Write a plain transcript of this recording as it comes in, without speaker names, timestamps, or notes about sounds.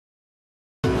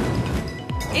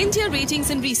India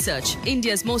Ratings and Research,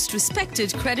 India's most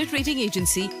respected credit rating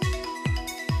agency,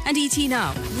 and ET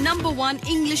Now, #1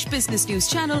 English business news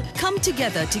channel, come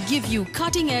together to give you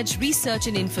cutting-edge research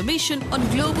and information on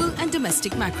global and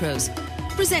domestic macros.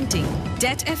 Presenting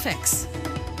Debt FX.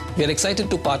 We are excited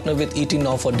to partner with ET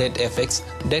Now for Debt FX.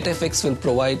 Debt FX will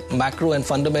provide macro and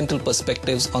fundamental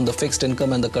perspectives on the fixed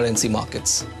income and the currency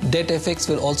markets. Debt FX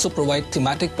will also provide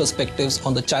thematic perspectives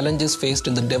on the challenges faced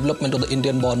in the development of the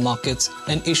Indian bond markets,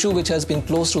 an issue which has been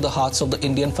close to the hearts of the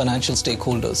Indian financial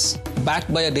stakeholders.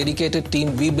 Backed by a dedicated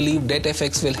team, we believe Debt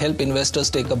FX will help investors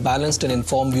take a balanced and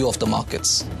informed view of the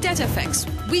markets. Debt FX,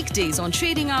 weekdays on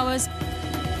trading hours,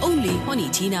 only on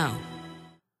ET Now.